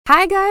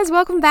Hi guys,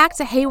 welcome back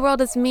to Hey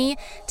World, It's Me.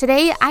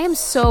 Today, I am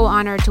so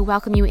honored to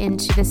welcome you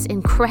into this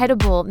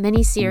incredible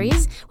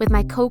mini-series with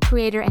my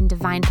co-creator and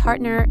divine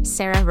partner,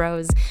 Sarah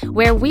Rose,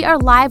 where we are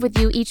live with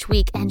you each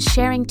week and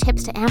sharing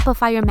tips to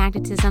amplify your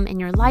magnetism in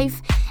your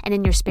life and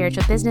in your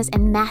spiritual business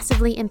and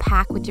massively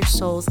impact with your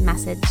soul's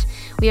message.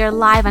 We are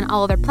live on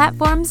all other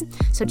platforms,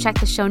 so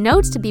check the show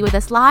notes to be with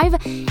us live.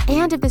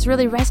 And if this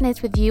really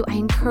resonates with you, I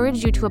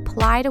encourage you to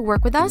apply to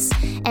work with us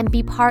and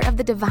be part of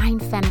the Divine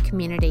Femme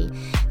community.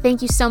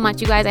 Thank you so much,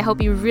 you guys. I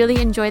hope you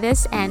really enjoy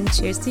this, and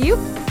cheers to you.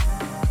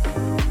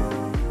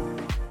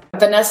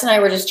 Vanessa and I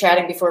were just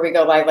chatting before we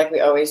go live like we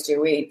always do.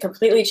 We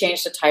completely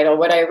changed the title.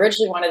 What I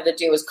originally wanted to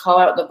do was call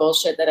out the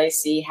bullshit that I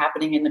see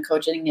happening in the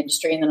coaching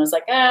industry. And then I was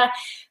like,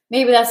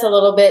 maybe that's a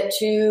little bit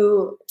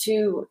too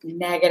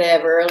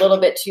negative or a little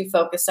bit too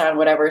focused on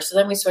whatever. So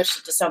then we switched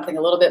it to something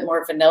a little bit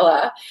more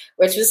vanilla,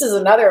 which this is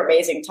another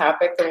amazing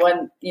topic. The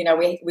one,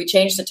 we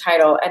changed the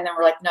title and then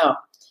we're like, no,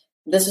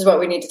 this is what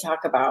we need to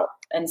talk about.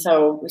 And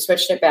so we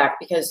switched it back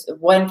because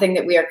one thing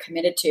that we are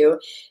committed to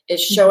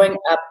is showing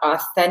up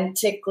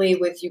authentically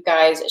with you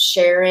guys,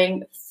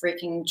 sharing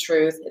freaking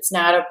truth. It's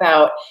not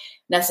about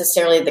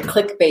necessarily the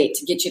clickbait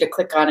to get you to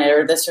click on it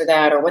or this or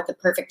that or what the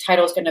perfect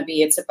title is going to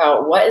be. It's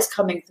about what is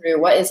coming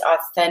through, what is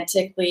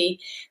authentically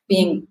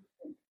being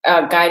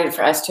guided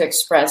for us to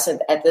express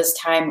at this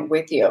time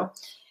with you.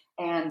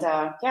 And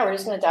we're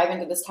just going to dive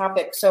into this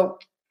topic. So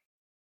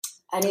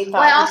I want to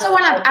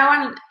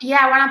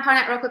point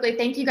out real quickly.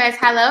 Thank you guys.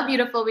 Hello,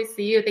 beautiful. We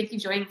see you. Thank you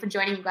for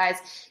joining, you guys.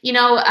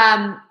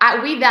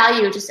 We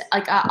value just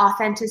like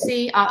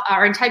authenticity,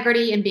 our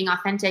integrity, and being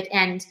authentic.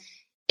 And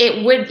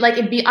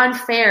it'd be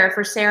unfair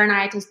for Sarah and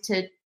I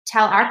to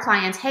tell our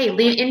clients, hey,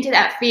 lean into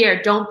that fear.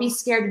 Don't be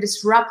scared to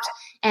disrupt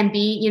and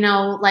be,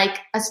 like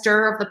a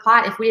stirrer of the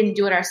pot if we didn't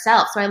do it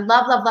ourselves. So I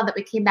love that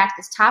we came back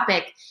to this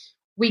topic.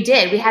 We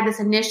did. We had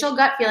this initial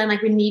gut feeling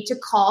like we need to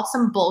call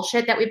some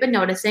bullshit that we've been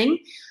noticing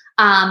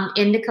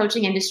in the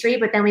coaching industry,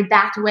 but then we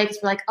backed away because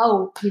we're like,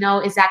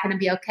 is that going to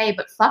be okay?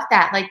 But fuck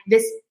that. Like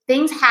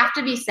things have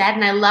to be said.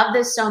 And I love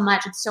this so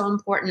much. It's so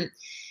important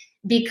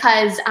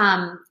because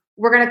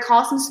we're going to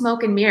call some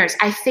smoke and mirrors.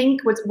 I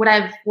think what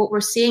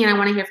we're seeing, and I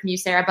want to hear from you,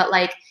 Sarah, but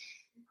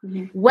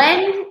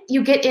when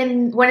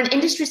an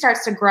industry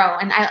starts to grow,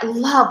 and I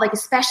love,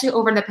 especially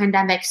over the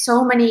pandemic,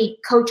 so many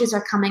coaches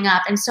are coming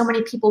up and so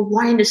many people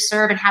wanting to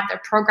serve and have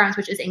their programs,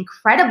 which is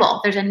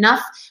incredible. There's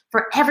enough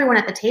for everyone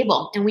at the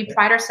table. And we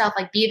pride ourselves,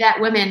 be that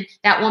woman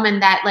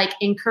that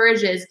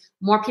encourages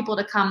more people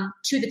to come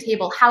to the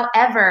table.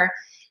 However,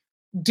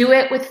 do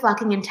it with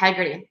fucking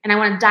integrity. And I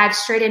want to dive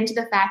straight into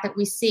the fact that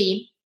we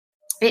see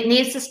it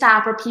needs to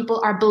stop where people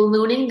are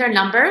ballooning their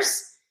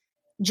numbers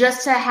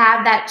just to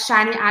have that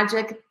shiny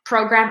object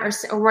program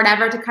or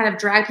whatever to kind of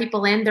drag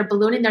people in. They're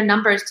ballooning their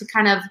numbers to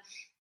kind of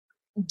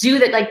do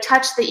that,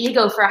 touch the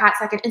ego for a hot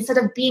second, instead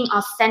of being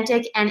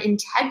authentic and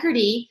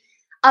integrity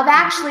of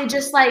actually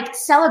just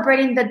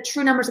celebrating the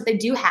true numbers that they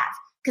do have,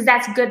 because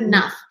that's good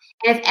enough.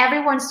 And if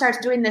everyone starts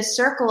doing this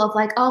circle of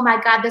oh my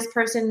God, this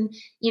person,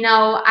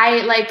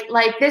 I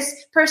like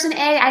this person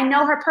A, I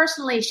know her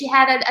personally. She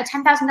had a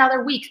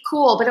 $10,000 week.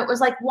 Cool. But it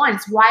was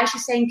once. Why is she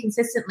saying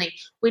consistently?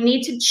 We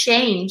need to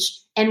change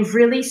and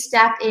really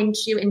step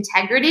into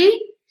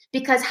integrity,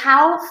 because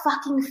how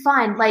fucking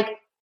fun,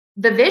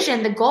 the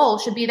vision, the goal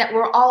should be that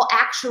we're all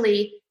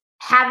actually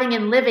having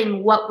and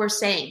living what we're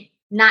saying,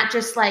 not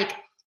just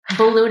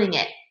ballooning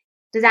it.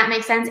 Does that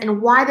make sense?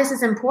 And why this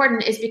is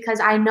important is because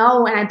I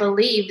know and I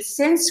believe,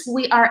 since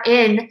we are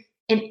in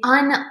an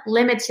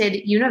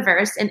unlimited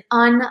universe, an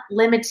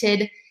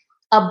unlimited,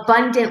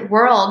 abundant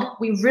world,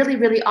 we really,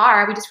 really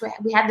are.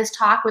 We had this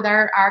talk with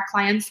our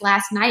clients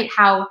last night,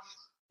 how,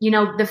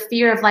 the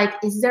fear of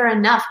is there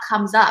enough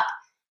comes up.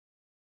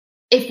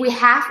 If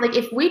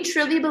we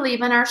truly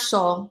believe in our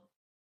soul,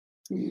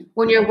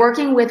 when you're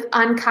working with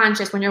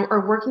unconscious, when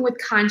you're working with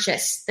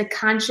conscious, the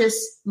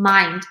conscious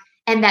mind,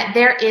 and that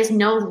there is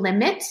no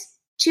limit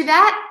to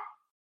that,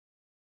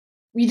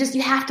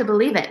 you have to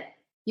believe it.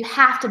 You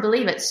have to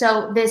believe it.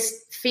 So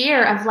this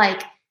fear of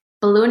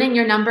ballooning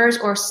your numbers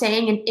or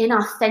saying an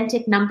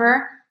inauthentic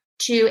number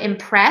to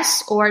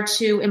impress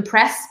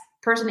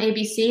person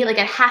ABC, it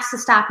has to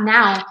stop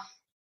now,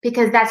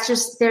 because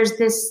there's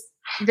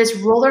this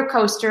roller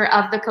coaster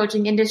of the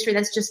coaching industry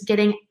that's just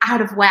getting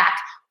out of whack.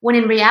 When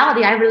in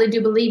reality, I really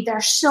do believe there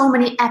are so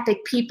many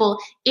epic people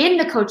in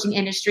the coaching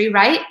industry,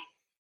 right?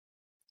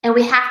 And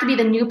we have to be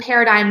the new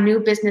paradigm, new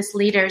business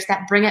leaders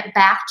that bring it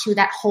back to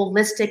that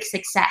holistic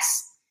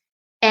success.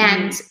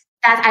 And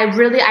that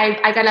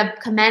I got to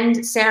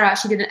commend Sarah.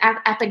 She did an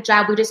epic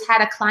job. We just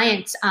had a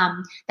client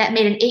that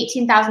made an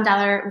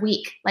 $18,000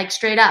 week,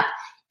 straight up.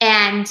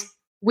 And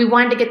we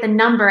wanted to get the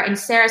number, and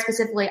Sarah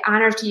specifically,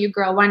 honor to you,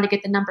 girl, wanted to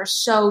get the number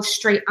so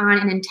straight on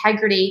in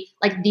integrity,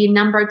 the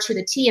number to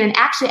the T. And it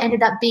actually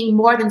ended up being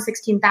more than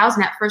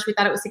 16,000. At first we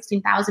thought it was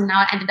 16,000.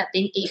 Now it ended up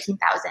being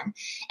 18,000.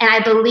 And I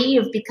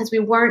believe because we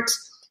weren't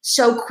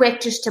so quick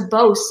just to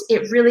boast,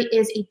 it really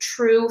is a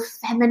true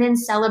feminine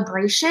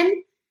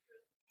celebration.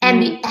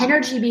 And the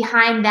energy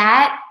behind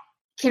that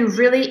can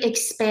really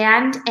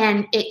expand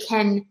and it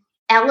can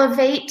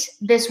elevate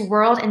this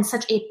world in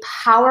such a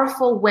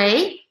powerful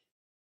way,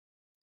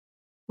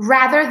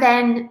 rather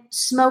than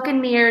smoke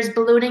and mirrors,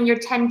 ballooning your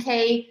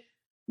 10K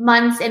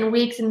months and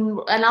weeks and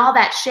all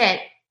that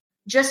shit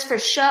just for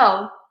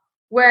show,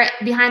 where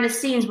behind the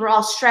scenes we're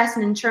all stressed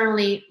and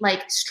internally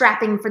like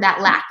strapping for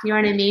that lack. You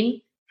know what I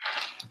mean?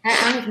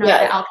 I don't even know if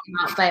that all came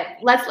out, but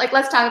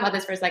let's talk about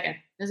this for a second.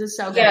 This is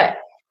so good. Yeah,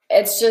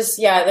 it's just,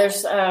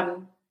 there's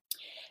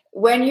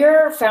when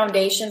your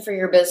foundation for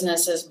your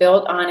business is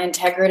built on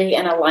integrity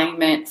and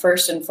alignment,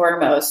 first and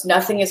foremost,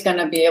 nothing is going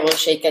to be able to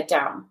shake it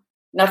down.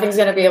 Nothing's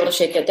going to be able to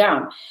shake it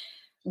down.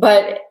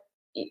 But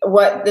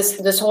what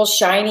this whole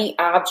shiny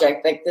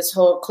object, like this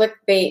whole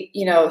clickbait,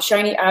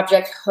 shiny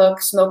object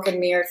hook, smoke and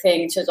mirror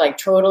thing to like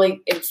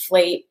totally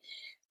inflate.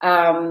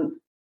 And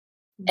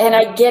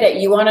I get it.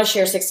 You want to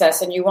share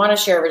success and you want to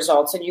share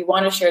results and you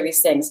want to share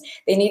these things.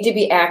 They need to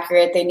be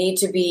accurate. They need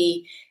to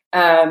be,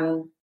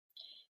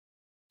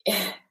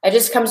 it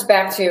just comes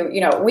back to,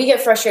 we get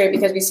frustrated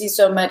because we see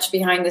so much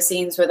behind the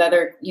scenes with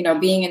other,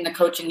 being in the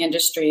coaching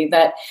industry,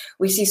 that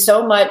we see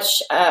so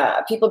much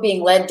people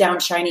being led down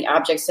shiny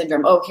object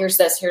syndrome. Oh, here's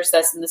this,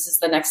 and this is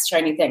the next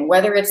shiny thing,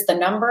 whether it's the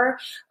number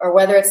or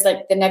whether it's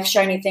like the next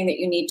shiny thing that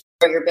you need to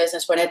grow your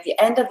business. When at the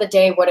end of the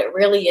day, what it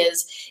really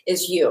is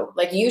you,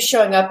 like you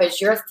showing up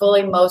as your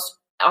fully most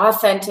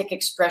authentic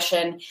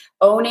expression,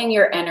 owning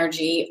your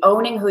energy,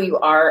 owning who you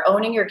are,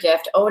 owning your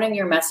gift, owning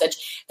your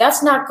message.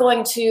 That's not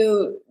going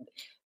to,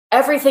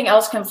 everything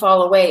else can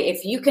fall away.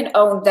 If you can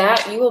own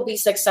that, you will be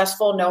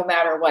successful no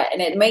matter what.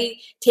 And it may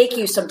take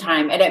you some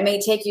time, and it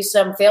may take you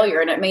some failure,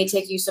 and it may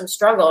take you some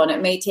struggle, and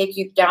it may take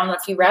you down a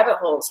few rabbit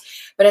holes.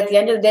 But at the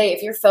end of the day,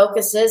 if your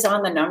focus is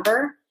on the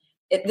number,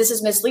 this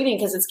is misleading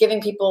because it's giving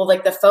people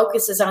like the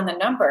focus is on the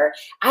number.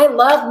 I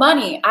love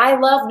money. I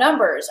love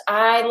numbers.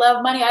 I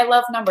love money. I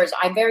love numbers.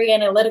 I'm very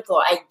analytical.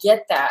 I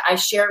get that. I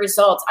share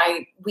results.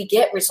 We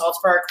get results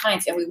for our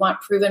clients, and we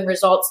want proven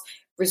results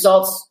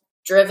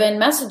driven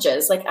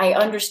messages. Like I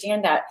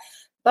understand that.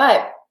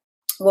 But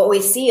what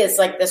we see is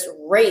like this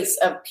race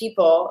of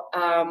people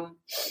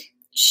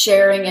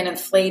sharing and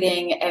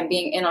inflating and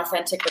being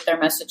inauthentic with their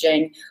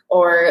messaging,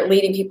 or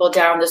leading people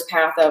down this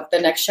path of the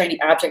next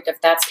shiny object, if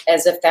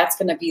that's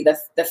going to be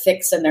the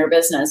fix in their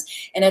business.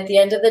 And at the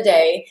end of the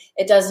day,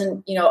 it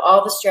doesn't,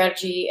 all the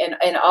strategy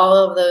and all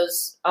of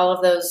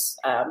those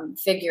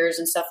figures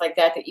and stuff like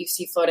that you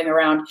see floating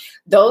around,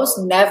 those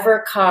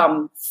never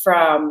come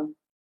from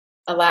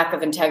a lack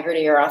of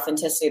integrity or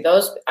authenticity.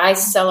 I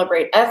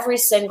celebrate every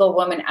single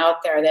woman out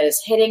there that is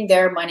hitting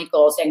their money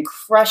goals and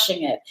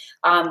crushing it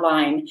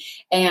online.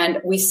 And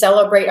we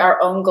celebrate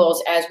our own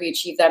goals as we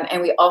achieve them.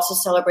 And we also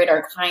celebrate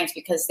our clients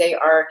because they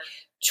are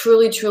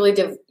truly, truly,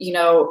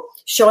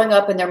 showing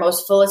up in their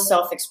most fullest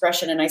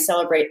self-expression. And I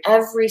celebrate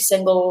every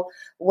single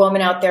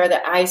woman out there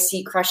that I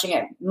see crushing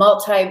it,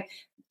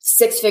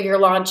 multi-six-figure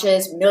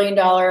launches, $1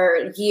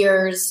 million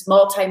years,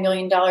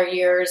 multi-million-dollar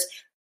years,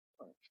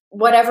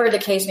 whatever the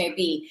case may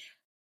be.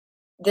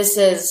 This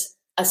is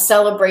a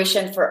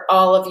celebration for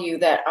all of you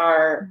that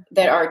are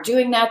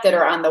doing that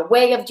are on the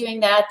way of doing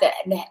that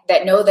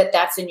know that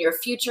that's in your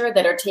future,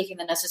 that are taking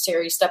the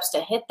necessary steps to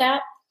hit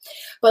that.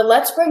 But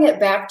let's bring it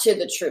back to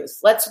the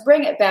truth. Let's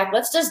bring it back.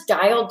 Let's just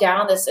dial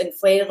down this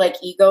inflated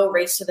ego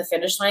race to the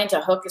finish line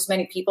to hook as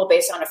many people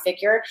based on a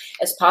figure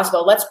as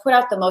possible. Let's put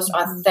out the most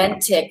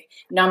authentic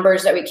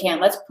numbers that we can.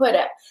 Let's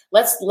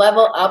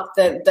level up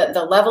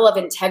the level of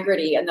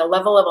integrity and the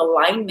level of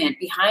alignment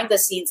behind the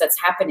scenes that's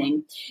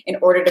happening in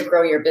order to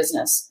grow your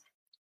business.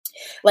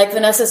 Like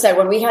Vanessa said,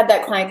 when we had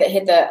that client that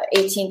hit the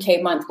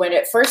 18K month, when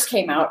it first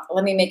came out,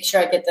 let me make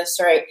sure I get this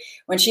right.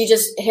 When she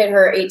just hit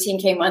her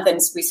 18K month and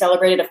we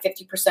celebrated a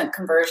 50%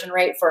 conversion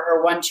rate for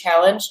her one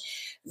challenge,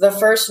 the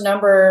first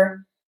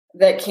number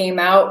that came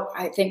out,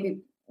 I think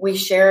we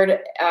shared,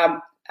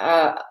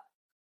 I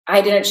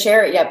didn't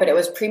share it yet, but it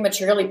was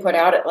prematurely put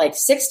out at like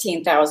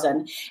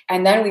 16,000.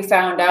 And then we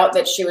found out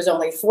that she was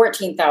only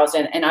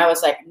 14,000. And I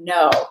was like,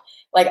 no.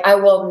 I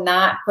will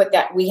not put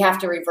that. We have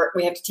to revert.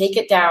 We have to take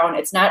it down.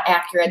 It's not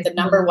accurate. The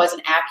number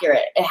wasn't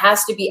accurate. It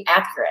has to be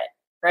accurate,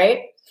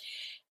 right?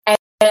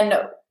 And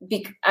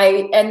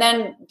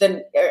then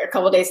a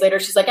couple of days later,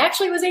 she's like,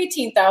 actually, it was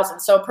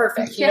 18,000. So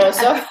perfect,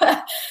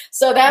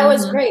 So that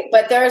was great.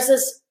 But there's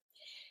this.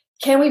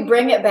 Can we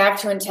bring it back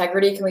to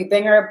integrity? Can we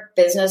bring our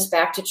business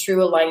back to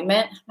true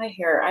alignment? My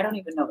hair. I don't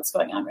even know what's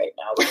going on right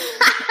now.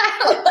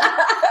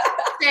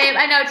 Same.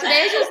 I know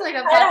today is just like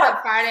a fucked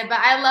up Friday, but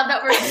I love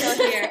that we're still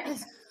here.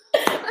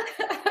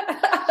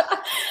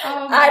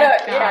 Oh my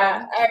God.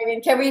 Yeah. I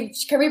mean, can we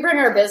bring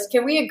our business?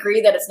 Can we agree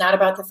that it's not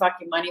about the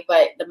fucking money,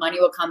 but the money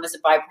will come as a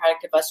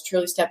byproduct of us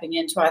truly stepping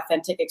into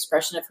authentic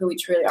expression of who we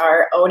truly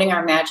are, owning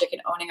our magic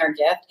and owning our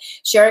gift,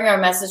 sharing our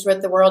message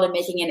with the world and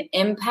making an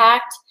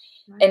impact.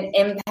 And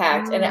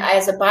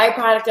as a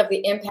byproduct of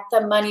the impact,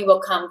 the money will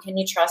come. Can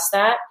you trust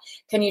that?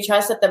 Can you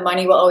trust that the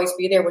money will always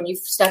be there when you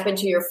step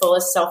into your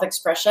fullest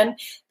self-expression?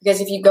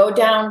 Because if you go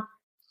down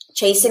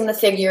chasing the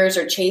figures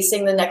or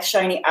chasing the next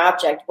shiny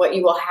object. What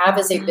you will have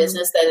is a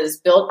business that is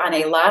built on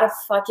a lot of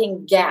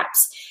fucking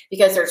gaps,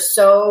 because there's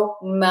so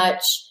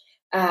much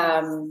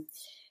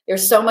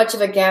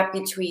of a gap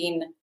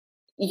between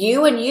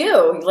you and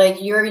you.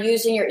 Like, you're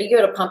using your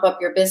ego to pump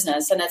up your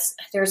business, and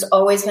there's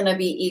always going to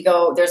be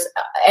ego. There's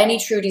any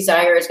true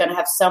desire is going to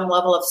have some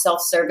level of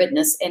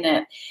self-servedness in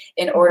it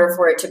in order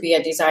for it to be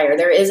a desire.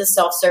 There is a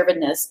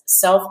self-servedness.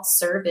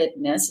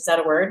 Is that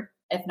a word?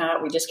 If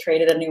not, we just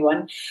created a new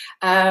one.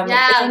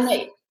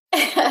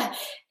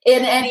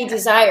 In any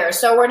desire.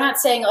 So we're not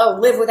saying, oh,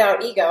 live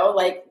without ego.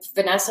 Like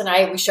Vanessa and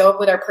I, we show up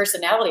with our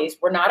personalities.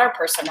 We're not our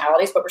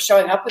personalities, but we're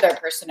showing up with our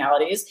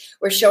personalities.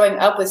 We're showing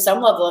up with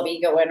some level of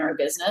ego in our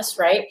business,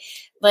 right?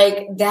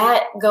 Like,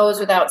 that goes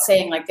without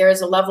saying. Like, there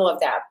is a level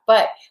of that.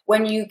 But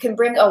when you can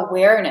bring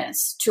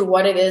awareness to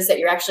what it is that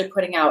you're actually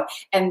putting out,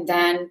 and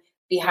then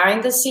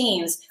behind the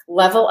scenes,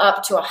 level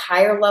up to a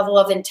higher level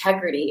of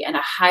integrity and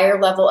a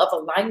higher level of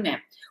alignment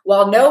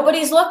while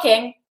nobody's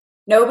looking.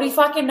 Nobody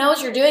fucking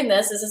knows you're doing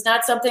this. This is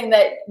not something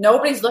that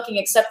nobody's looking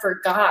except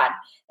for God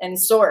and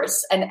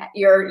source and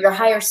your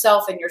higher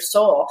self and your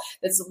soul.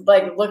 It's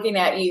like looking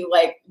at you,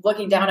 like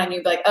looking down on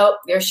you, like, oh,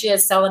 there she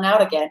is selling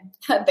out again.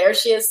 There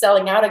she is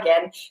selling out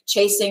again,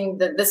 chasing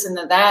the this and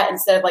the that,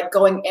 instead of like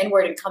going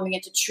inward and coming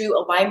into true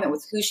alignment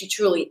with who she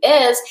truly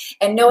is,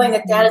 and knowing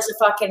that that is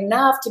fucking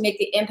enough to make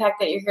the impact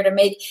that you're here to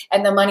make,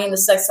 and the money and the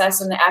success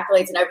and the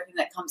accolades and everything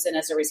that comes in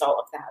as a result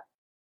of that.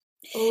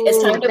 Ooh,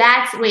 it's time to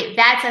that's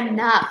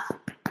enough.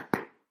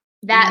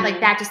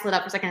 That just lit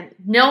up for a second.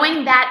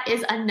 Knowing that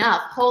is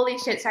enough. Holy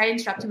shit. Sorry to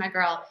interrupt you, my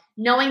girl.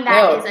 Knowing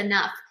that is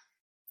enough.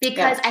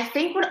 Because I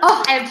think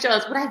I have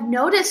chills. What I've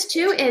noticed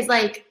too is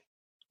like,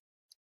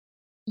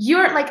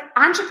 you're like,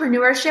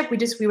 entrepreneurship.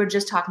 We were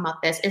just talking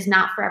about this, is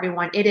not for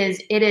everyone. It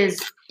is,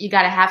 you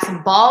got to have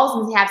some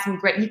balls and have some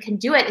grit. You can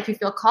do it if you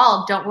feel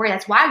called. Don't worry.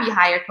 That's why we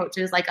hire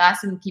coaches like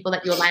us and people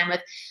that you align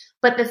with.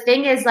 But the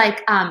thing is,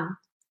 like,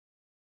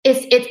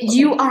 it's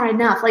you are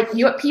enough. Like,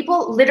 your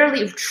people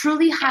literally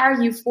truly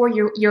hire you for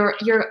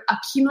your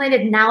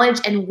accumulated knowledge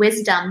and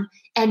wisdom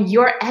and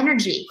your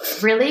energy.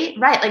 Really?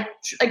 Right.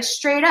 Like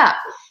straight up.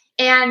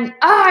 And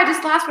I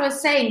just lost what I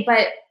was saying,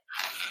 but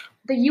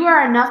the you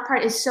are enough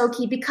part is so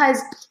key, because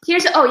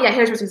here's what I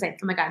was gonna say.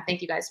 Oh my God.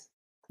 Thank you guys.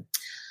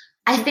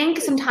 I think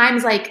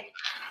sometimes like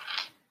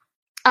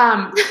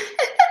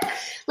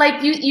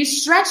you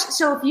stretch.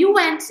 So if you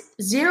went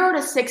 0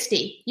 to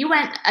 60, you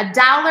went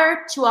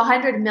 $1 to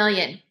 100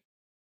 million,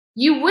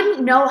 you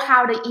wouldn't know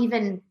how to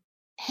even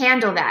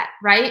handle that.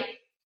 Right.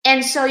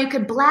 And so you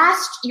could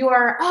blast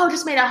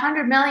just made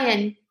 100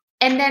 million.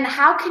 And then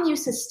how can you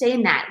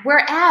sustain that?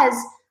 Whereas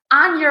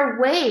on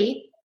your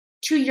way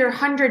to your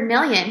 100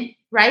 million,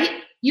 right,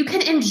 you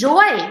can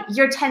enjoy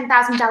your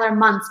 $10,000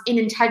 months in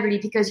integrity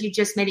because you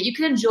just made it. You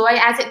can enjoy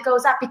as it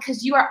goes up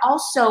because you're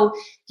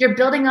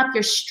building up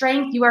your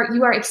strength. You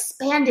are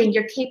expanding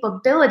your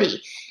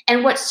capability.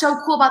 And what's so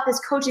cool about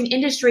this coaching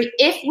industry,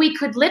 if we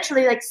could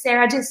literally, like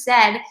Sarah just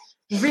said,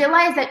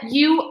 realize that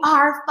you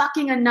are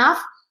fucking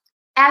enough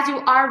as you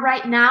are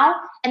right now,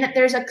 and that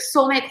there's a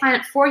soulmate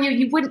client for you,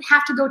 you wouldn't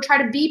have to go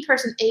try to be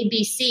person A,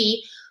 B,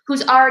 C,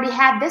 who's already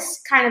had this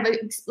kind of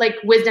like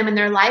wisdom in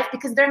their life,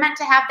 because they're meant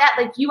to have that.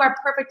 Like, you are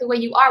perfect the way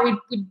you are.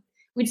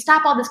 We'd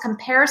stop all this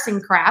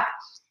comparison crap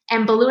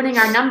and ballooning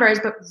our numbers,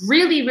 but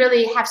really,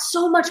 really have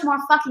so much more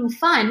fucking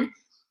fun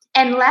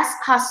and less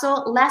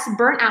hustle, less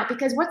burnout.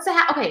 Because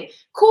okay,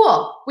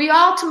 cool. We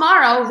all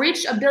tomorrow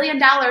reach $1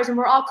 billion and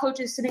we're all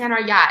coaches sitting on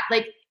our yacht.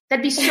 Like,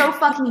 that'd be so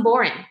fucking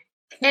boring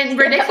and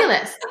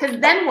ridiculous. Because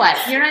then what?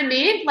 You know what I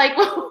mean? Like,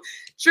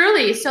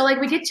 truly. So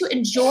like, we get to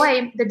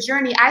enjoy the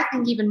journey, I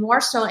think, even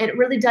more so. It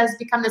really does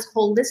become this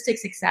holistic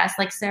success,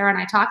 like Sarah and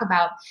I talk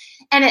about.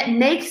 And it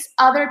makes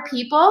other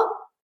people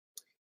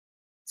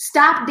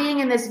stop being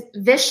in this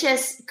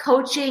vicious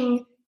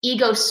coaching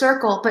ego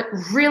circle, but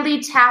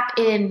really tap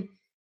in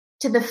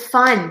to the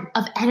fun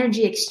of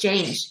energy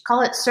exchange.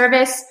 Call it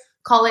service,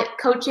 call it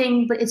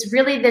coaching, but it's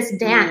really this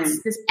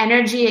dance, this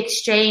energy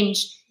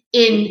exchange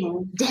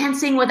in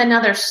dancing with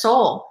another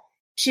soul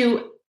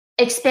to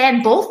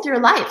expand both your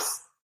lives.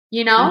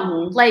 You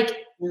know,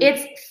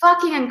 it's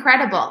fucking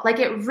incredible. Like,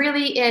 it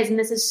really is. And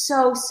this is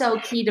so, so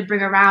key to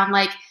bring around.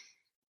 Like,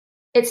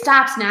 it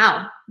stops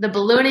now. The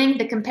ballooning,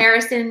 the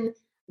comparison,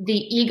 the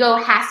ego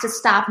has to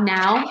stop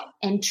now.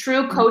 And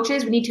true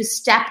coaches, we need to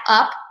step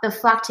up the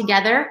fuck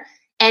together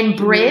and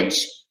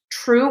bridge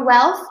true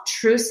wealth,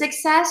 true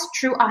success,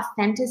 true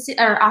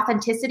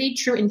authenticity,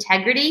 true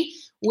integrity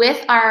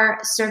with our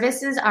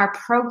services, our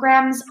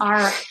programs,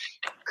 our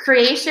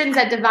creations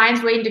that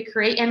Divine's waiting to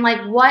create. And like,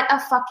 what a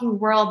fucking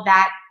world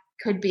that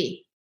could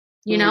be,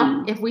 you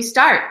know, if we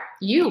start,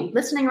 you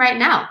listening right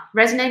now,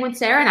 resonating with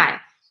Sarah and I.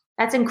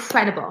 That's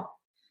incredible.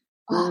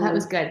 Oh, that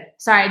was good.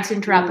 Sorry, I just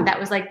interrupt, but that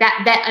was like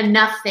that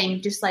enough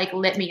thing just like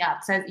lit me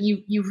up. So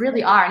you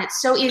really are. And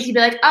it's so easy to be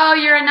like, oh,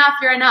 you're enough.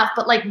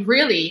 But like,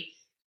 really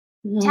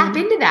tap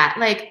into that.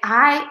 Like,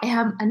 I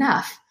am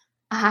enough.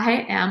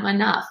 I am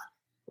enough.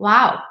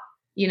 Wow.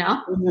 You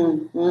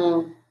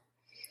know?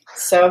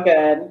 So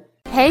good.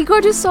 Hey,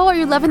 gorgeous soul, are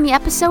you loving the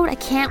episode? I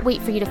can't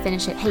wait for you to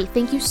finish it. Hey,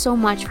 thank you so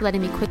much for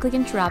letting me quickly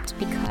interrupt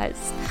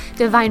because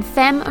Divine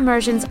Femme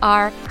Immersions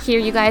are here,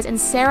 you guys, and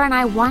Sarah and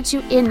I want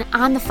you in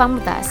on the fun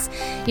with us.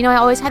 You know, I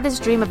always had this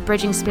dream of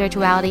bridging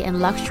spirituality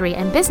and luxury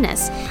and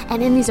business,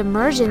 and in these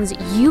immersions,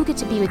 you get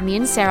to be with me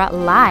and Sarah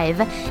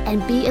live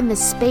and be in the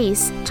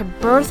space to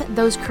birth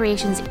those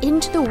creations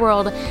into the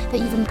world that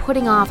you've been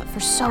putting off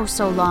for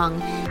so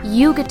long.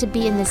 You get to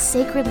be in this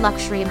sacred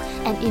luxury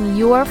and in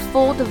your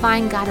full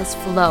divine goddess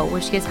flow,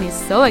 which gets me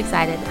so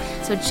excited.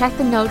 So check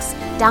the notes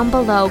down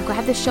below,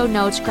 grab the show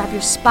notes, grab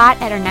your spot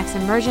at our next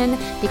immersion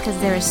because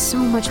there is so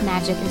much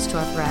magic in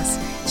store for us.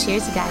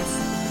 Cheers, you guys.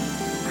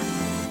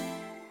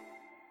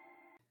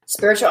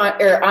 Spiritual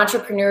or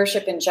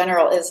entrepreneurship in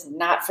general is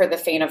not for the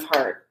faint of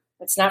heart.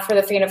 It's not for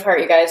the faint of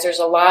heart, you guys. There's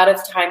a lot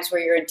of times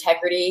where your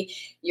integrity,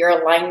 your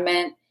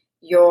alignment,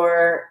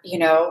 your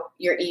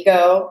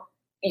ego,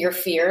 your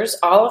fears,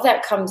 all of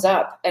that comes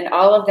up, and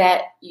all of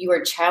that you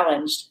are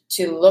challenged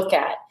to look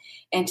at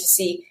and to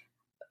see,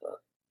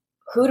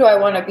 who do I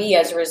want to be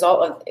as a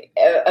result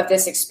of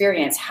this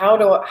experience? How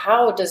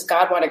does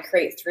God want to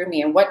create through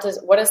me? And what is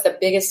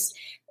the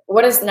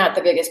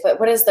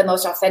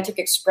most authentic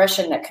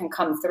expression that can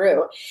come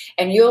through?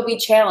 And you'll be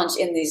challenged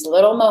in these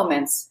little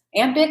moments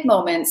and big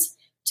moments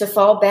to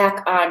fall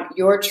back on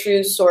your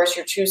true source,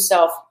 your true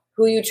self,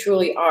 who you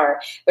truly are.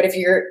 But if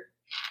you're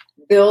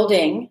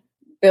building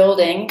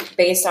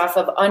based off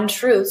of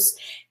untruths,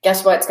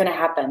 guess what's going to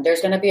happen?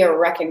 There's going to be a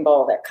wrecking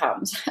ball that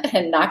comes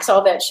and knocks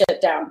all that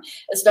shit down,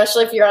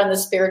 especially if you're on the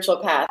spiritual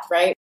path,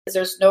 right? Because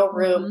there's no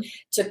room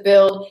to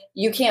build.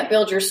 You can't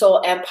build your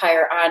soul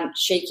empire on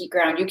shaky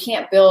ground. You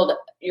can't build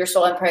your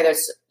soul empire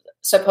that's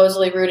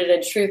supposedly rooted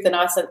in truth and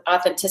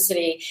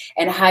authenticity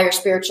and higher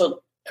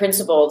spiritual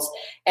principles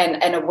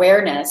and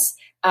awareness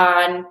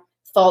on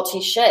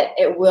faulty shit.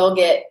 It will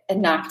get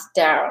knocked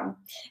down.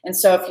 And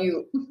so if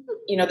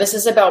this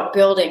is about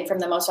building from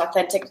the most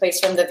authentic place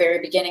from the very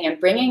beginning and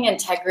bringing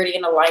integrity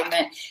and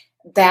alignment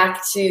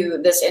back to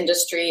this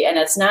industry. And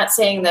it's not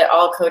saying that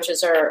all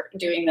coaches are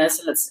doing this,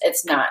 and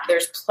it's not.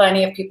 There's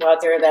plenty of people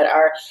out there that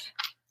are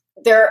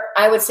there.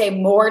 I would say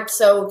more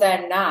so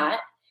than not.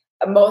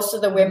 Most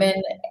of the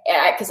women,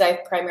 because I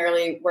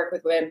primarily work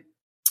with women,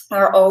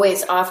 are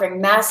always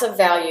offering massive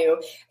value,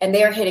 and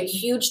they are hitting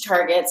huge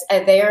targets,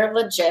 and they are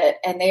legit,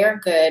 and they are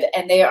good,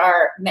 and they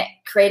are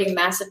creating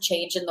massive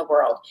change in the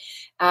world.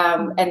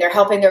 And they're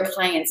helping their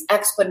clients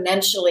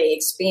exponentially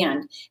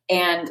expand.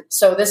 And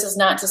so this is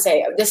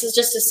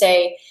just to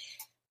say,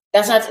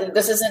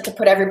 this isn't to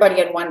put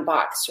everybody in one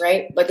box,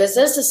 right? But this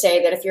is to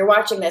say that if you're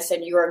watching this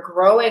and you are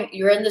growing,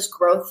 you're in this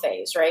growth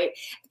phase, right?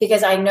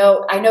 Because I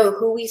know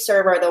who we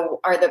serve are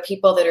the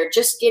people that are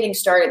just getting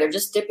started. They're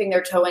just dipping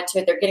their toe into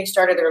it. They're getting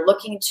started. They're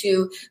looking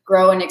to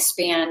grow and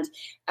expand.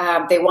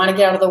 They want to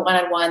get out of the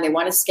one-on-one. They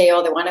want to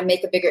scale. They want to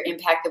make a bigger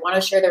impact. They want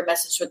to share their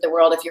message with the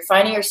world. If you're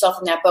finding yourself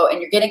in that boat and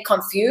you're getting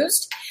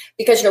confused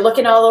because you're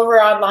looking all over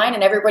online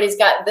and everybody's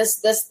got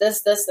this,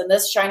 and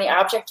this shiny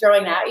object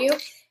throwing at you,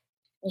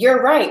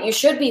 you're right. You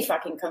should be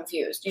fucking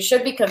confused. You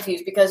should be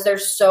confused because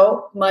there's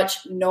so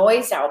much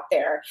noise out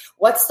there.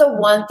 What's the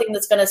one thing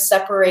that's going to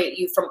separate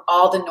you from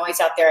all the noise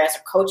out there as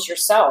a coach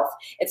yourself?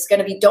 It's going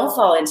to be, don't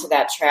fall into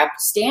that trap.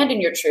 Stand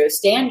in your truth,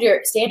 stand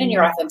in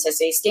your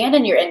authenticity, stand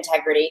in your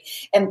integrity,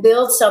 and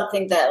build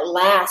something that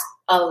lasts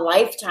a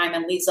lifetime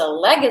and leaves a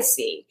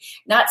legacy,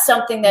 not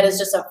something that is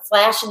just a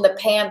flash in the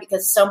pan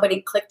because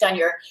somebody clicked on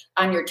your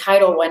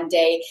title one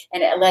day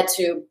and it led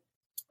to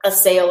a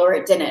sale or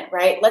it didn't,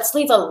 right? Let's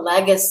leave a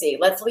legacy.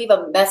 Let's leave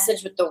a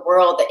message with the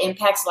world that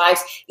impacts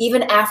lives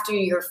even after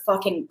you're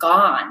fucking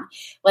gone.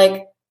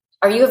 Like,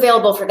 are you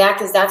available for that?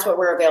 Because that's what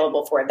we're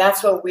available for.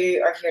 That's what we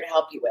are here to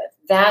help you with.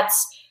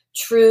 That's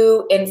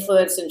true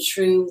influence and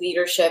true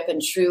leadership and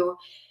true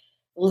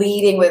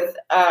leading with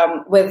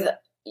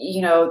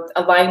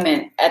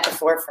alignment at the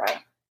forefront,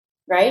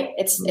 right?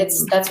 That's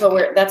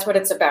what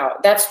it's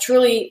about. That's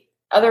truly.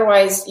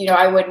 Otherwise,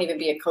 I wouldn't even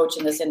be a coach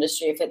in this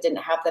industry if it didn't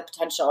have the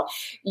potential.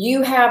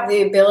 You have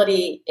the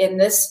ability in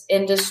this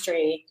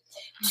industry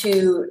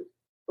to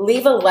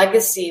leave a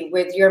legacy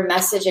with your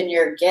message and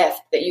your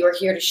gift that you are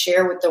here to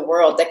share with the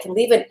world that can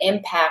leave an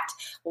impact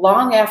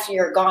long after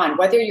you're gone,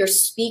 whether you're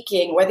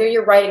speaking, whether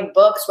you're writing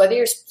books, whether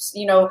you're,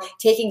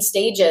 taking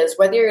stages,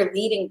 whether you're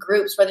leading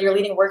groups, whether you're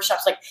leading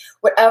workshops, like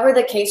whatever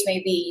the case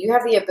may be, you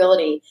have the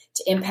ability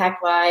to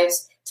impact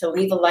lives, to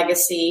leave a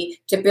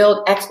legacy, to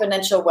build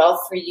exponential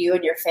wealth for you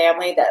and your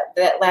family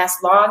that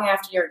lasts long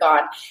after you're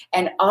gone.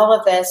 And all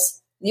of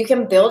this, you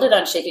can build it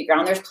on shaky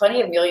ground. There's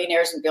plenty of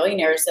millionaires and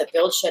billionaires that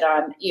build shit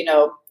on,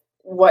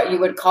 what you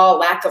would call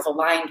lack of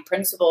aligned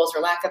principles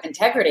or lack of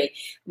integrity.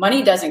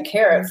 Money doesn't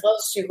care. It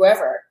flows to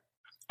whoever.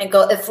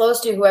 It flows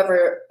to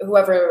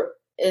whoever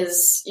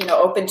is,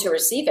 open to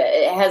receive it.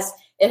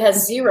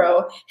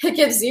 It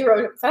gives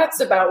zero facts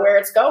about where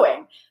it's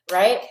going,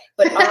 right?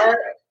 But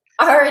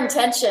our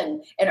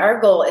intention and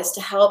our goal is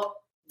to help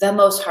the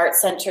most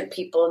heart-centered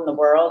people in the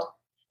world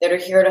that are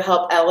here to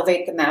help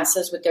elevate the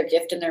masses with their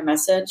gift and their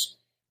message,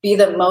 be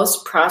the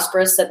most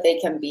prosperous that they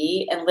can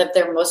be and live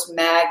their most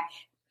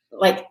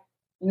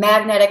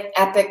magnetic,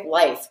 epic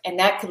life. And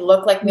that could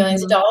look like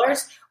millions of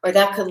dollars, or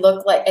that could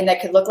look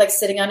like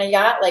sitting on a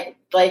yacht, like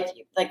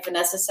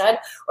Vanessa said,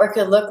 or it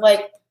could look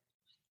like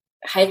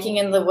hiking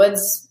in the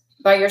woods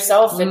by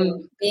yourself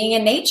and being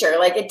in nature.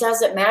 Like, it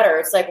doesn't matter.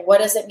 It's like, what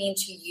does it mean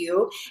to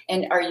you?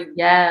 And are you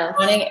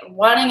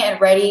wanting and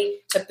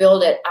ready to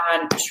build it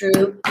on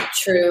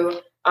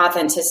true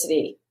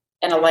authenticity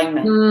and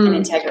alignment and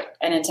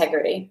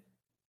integrity?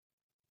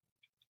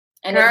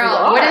 And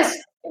girl, what is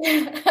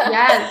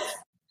yes.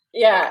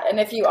 Yeah. And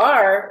if you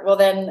are, well,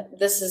 then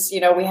this is,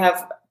 we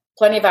have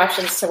plenty of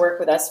options to work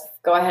with us.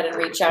 Go ahead and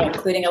reach out,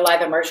 including a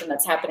live immersion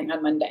that's happening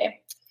on Monday.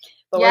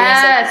 But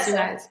yes, you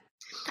guys.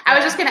 I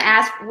was just going to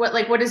ask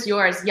what is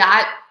yours?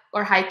 Yacht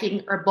or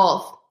hiking or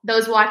both?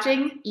 Those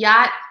watching,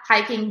 yacht,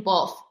 hiking,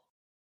 both.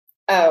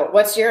 Oh,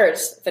 what's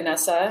yours,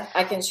 Vanessa?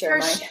 I can share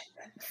mine.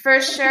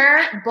 For sure,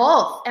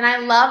 both. And I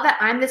love that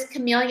I'm this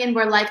chameleon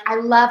where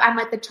I'm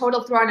like the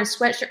total throw on a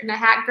sweatshirt and a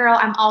hat girl.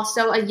 I'm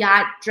also a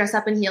yacht dress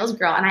up in heels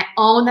girl. And I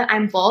own that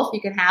I'm both.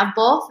 You can have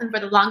both. And for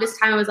the longest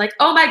time, I was like,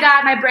 oh my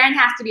God, my brand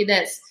has to be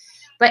this.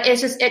 But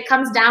it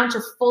comes down to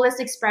fullest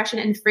expression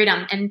and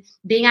freedom. And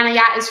being on a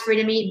yacht is free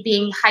to me.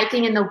 Being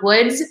hiking in the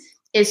woods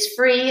is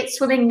free.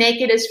 Swimming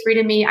naked is free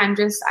to me. I'm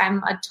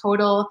a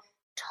total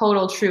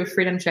true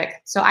freedom chick.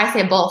 So I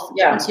say both.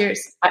 Yeah. What's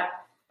yours?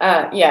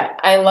 Yeah,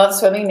 I love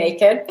swimming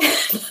naked.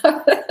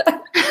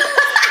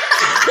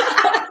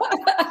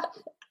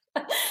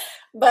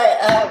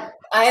 But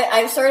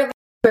I'm sort of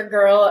a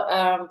girl,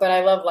 but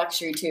I love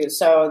luxury too.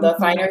 So the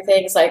finer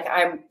things,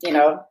 I'm,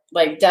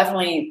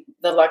 definitely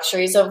the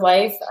luxuries of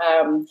life.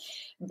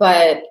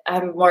 But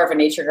I'm more of a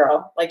nature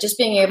girl, just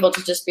being able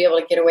to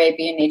get away,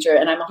 be in nature.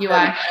 And I'm a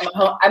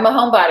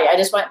homebody. I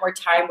just want more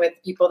time with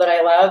people that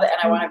I love, and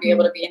I want to be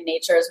able to be in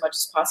nature as much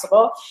as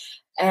possible.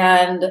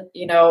 And,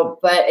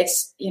 but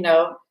it's,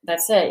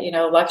 that's it,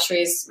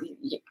 luxuries,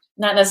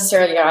 not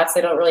necessarily yachts.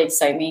 They don't really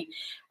excite me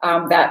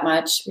that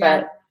much,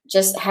 but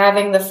just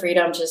having the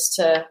freedom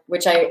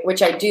which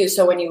I do.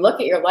 So when you look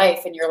at your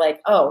life and you're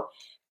like, oh,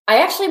 I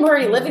actually am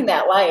already living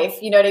that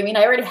life. You know what I mean?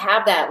 I already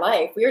have that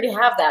life. We already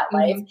have that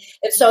life.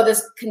 And so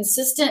this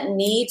consistent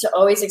need to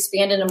always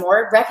expand into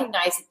more,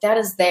 recognize that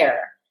is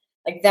there.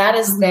 That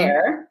is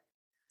there.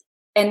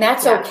 And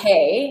that's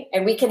okay.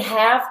 And we can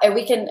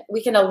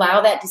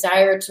allow that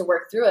desire to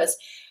work through us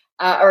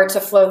or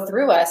to flow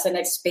through us and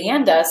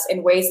expand us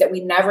in ways that we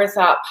never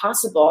thought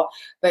possible.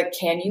 But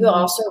can you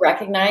also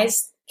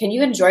can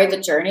you enjoy the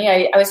journey?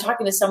 I was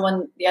talking to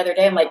someone the other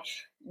day. I'm like,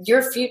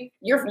 your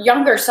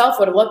younger self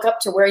would look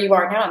up to where you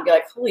are now and be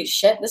like, holy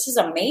shit, this is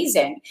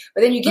amazing. But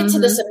then you get to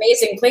this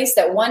amazing place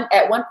that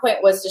at one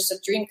point was just a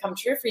dream come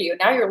true for you.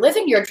 Now you're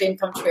living your dream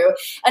come true.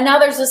 And now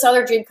there's this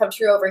other dream come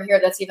true over here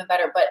that's even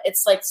better. But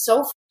it's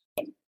so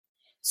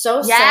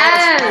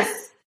satisfying.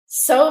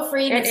 So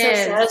freeing and so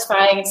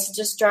satisfying. It's to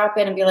just drop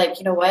in and be like,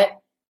 you know what?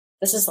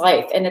 This is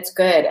life, and it's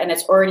good, and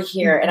it's already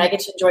here. And I get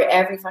to enjoy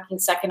every fucking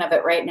second of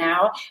it right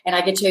now. And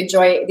I get to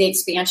enjoy the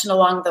expansion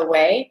along the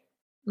way.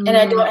 And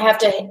I don't have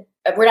to,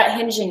 we're not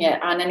hinging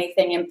it on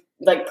anything in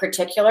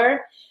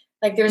particular.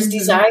 There's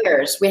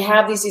desires. We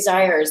have these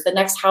desires. The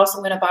next house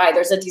I'm going to buy,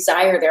 there's a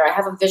desire there. I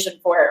have a vision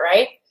for it.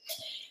 Right.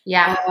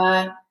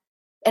 Yeah.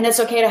 And it's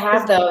okay to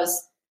have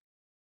those,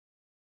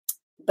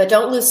 but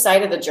don't lose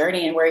sight of the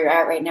journey and where you're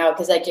at right now.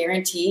 Because I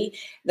guarantee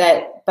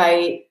that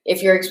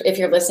if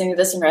you're listening to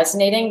this and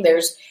resonating,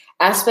 there's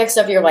aspects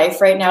of your life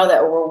right now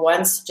that were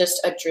once just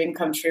a dream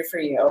come true for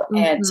you.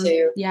 And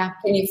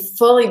can you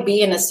fully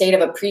be in a state of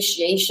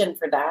appreciation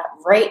for that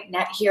right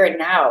now, here and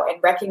now,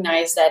 and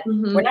recognize that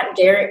we're not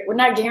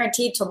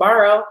guaranteed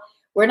tomorrow.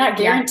 We're not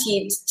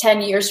guaranteed 10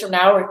 years from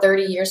now or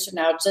 30 years from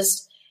now.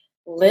 Just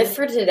live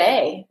for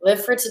today. Have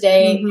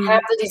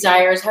the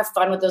desires, have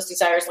fun with those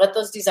desires. Let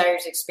those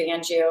desires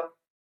expand you.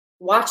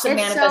 Watch them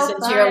manifest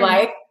into your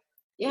life.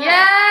 Yeah.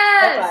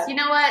 Yes. You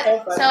know what?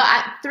 So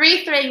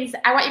 3 things.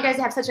 I want you guys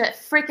to have such a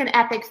freaking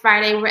epic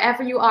Friday,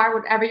 wherever you are,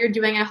 whatever you're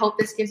doing. I hope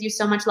this gives you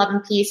so much love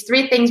and peace.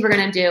 3 things we're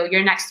going to do.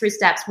 Your next 3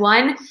 steps.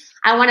 1,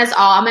 I want us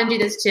all, I'm going to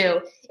do this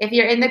too. If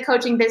you're in the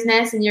coaching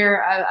business and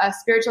you're a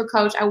spiritual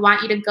coach, I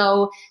want you to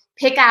go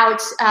pick out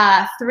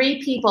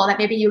 3 people that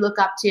maybe you look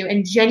up to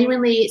and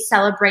genuinely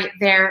celebrate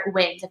their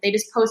wins. If they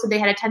just posted they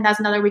had a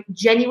 $10,000 week,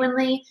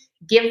 genuinely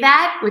give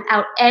that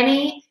without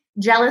any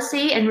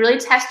jealousy and really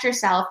test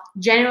yourself.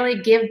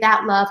 Generally give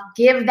that love,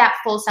 give that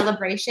full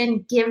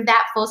celebration,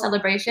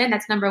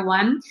 That's number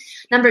 1.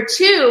 Number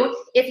 2,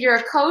 if you're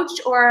a coach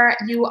or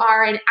you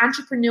are an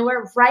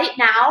entrepreneur right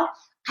now,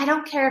 I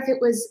don't care if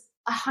it was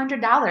 $100.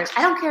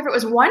 I don't care if it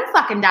was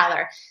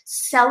 $1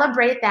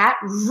 Celebrate that.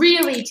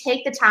 Really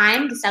take the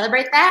time to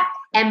celebrate that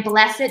and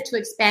bless it to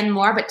expand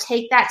more. But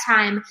take that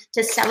time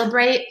to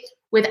celebrate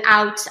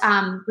without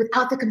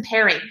the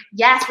comparing.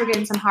 Yes, we're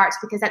getting some hearts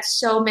because that's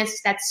so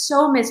missed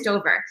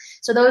over.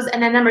 So those,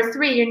 and then number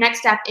 3, your next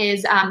step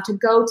is to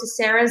go to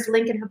Sarah's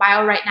link in her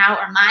bio right now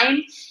or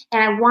mine.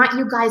 And I want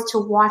you guys to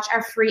watch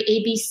our free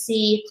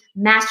ABC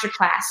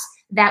masterclass.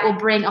 that will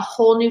bring a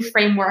whole new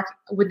framework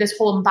with this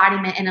whole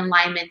embodiment and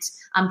alignment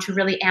to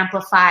really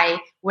amplify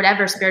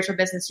whatever spiritual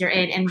business you're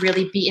in and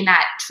really be in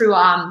that true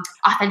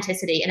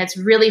authenticity. And it's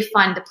really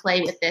fun to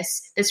play with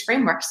this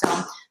framework.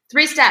 So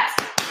 3 steps.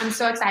 I'm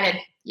so excited.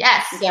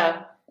 Yes.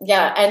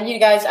 Yeah. And you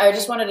guys, I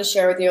just wanted to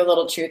share with you a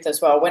little truth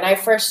as well. When I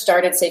first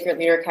started Sacred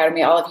Leader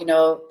Academy, all of you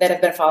know that have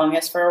been following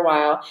us for a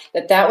while,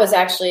 that was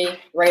actually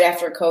right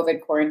after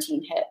COVID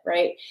quarantine hit,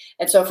 right?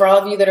 And so for all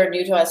of you that are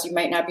new to us, you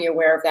might not be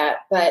aware of that,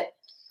 but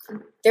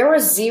there were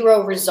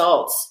 0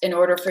 results in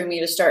order for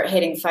me to start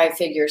hitting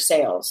 5-figure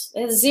sales.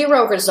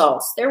 0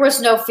 results. There was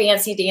no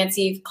fancy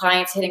dancy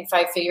clients hitting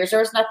 5 figures.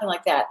 There was nothing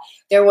like that.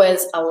 There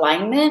was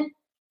alignment.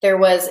 There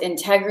was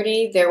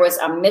integrity. There was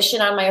a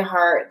mission on my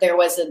heart. There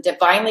was a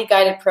divinely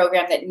guided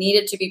program that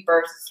needed to be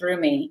birthed through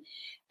me.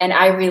 And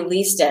I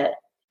released it.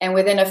 And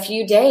within a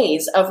few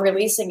days of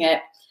releasing it,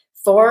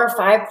 4 or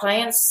 5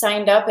 clients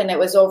signed up, and it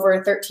was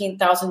over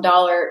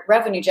 $13,000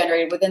 revenue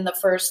generated within the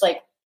first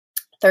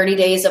 30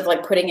 days of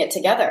putting it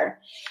together.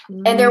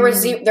 And there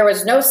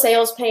was no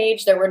sales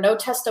page. There were no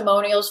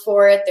testimonials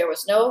for it. There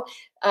was no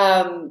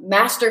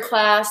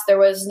masterclass. There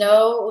was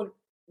no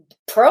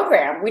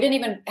program. We didn't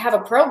even have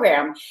a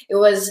program. It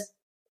was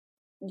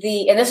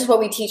and this is what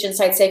we teach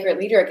inside Sacred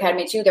Leader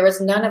Academy too. There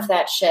was none of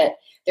that shit.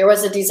 There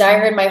was a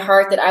desire in my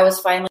heart that I was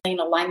finally in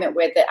alignment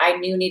with, that I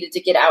knew needed to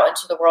get out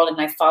into the world,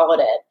 and I followed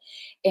it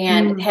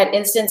and had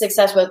instant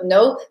success with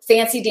no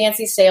fancy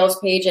dancy sales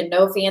page and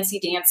no fancy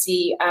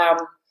dancy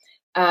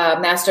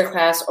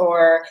masterclass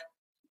or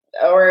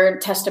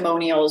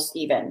testimonials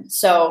even.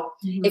 So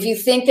if you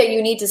think that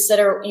you need to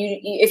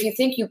if you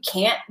think you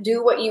can't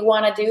do what you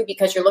want to do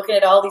because you're looking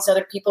at all these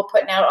other people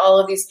putting out all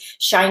of these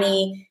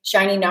shiny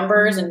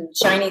numbers and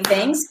shiny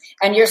things,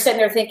 and you're sitting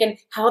there thinking,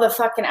 how the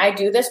fuck can I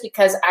do this?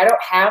 Because I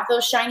don't have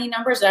those shiny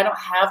numbers and I don't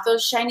have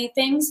those shiny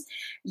things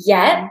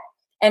yet.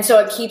 And so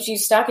it keeps you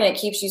stuck, and it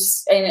keeps you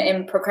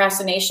in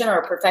procrastination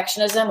or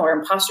perfectionism or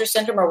imposter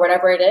syndrome or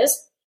whatever it is.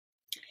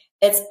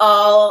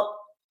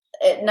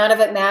 None of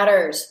it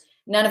matters.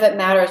 None of it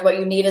matters. What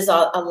you need is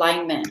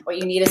alignment. What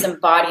you need is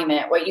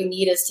embodiment. What you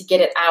need is to get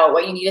it out.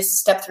 What you need is to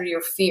step through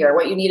your fear.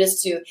 What you need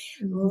is to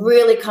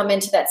really come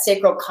into that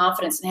sacred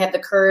confidence and have the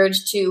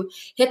courage to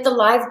hit the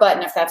live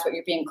button if that's what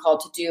you're being called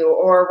to do,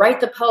 or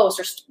write the post,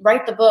 or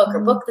write the book,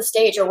 or book the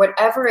stage, or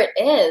whatever it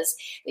is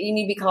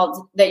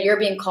that you're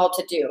being called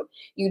to do.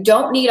 You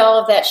don't need all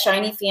of that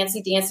shiny,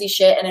 fancy, dancy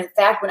shit. And in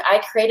fact, when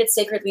I created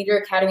Sacred Leader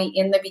Academy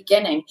in the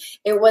beginning,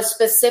 it was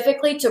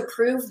specifically to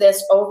prove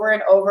this over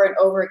and over and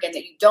over again,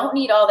 that you don't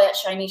need all that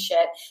shiny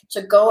shit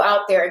to go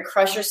out there and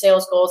crush your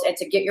sales goals and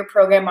to get your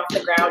program off the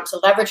ground, to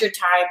leverage your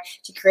time,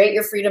 to create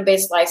your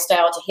freedom-based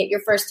lifestyle, to hit your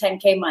first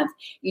 10K month.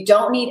 You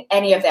don't need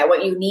any of that.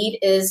 What you need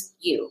is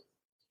you.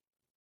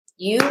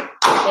 You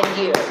and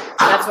you.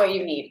 That's what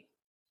you need.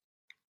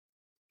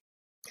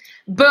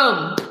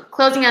 Boom.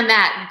 Closing on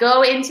that.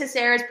 Go into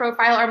Sarah's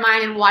profile or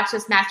mine and watch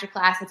this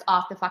masterclass. It's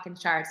off the fucking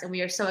charts. And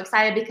we are so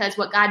excited because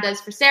what God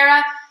does for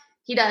Sarah,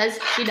 she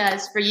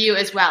does for you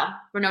as well.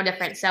 We're no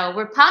different. So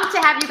we're pumped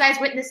to have you guys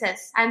witness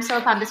this. I'm so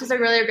pumped. This was a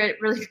really great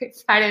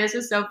Friday. This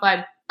was so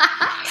fun.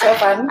 So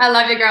fun. I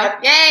love you, girl.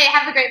 Yay.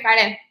 Have a great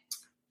Friday.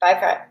 Bye,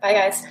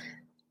 guys.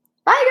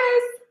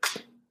 Bye,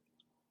 guys.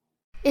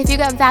 If you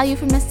got value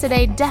from this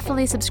today,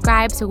 definitely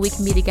subscribe so we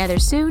can be together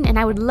soon. And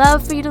I would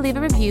love for you to leave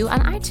a review on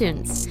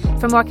iTunes.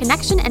 For more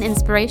connection and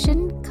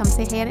inspiration, come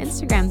say hey on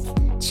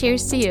Instagram.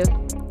 Cheers to you.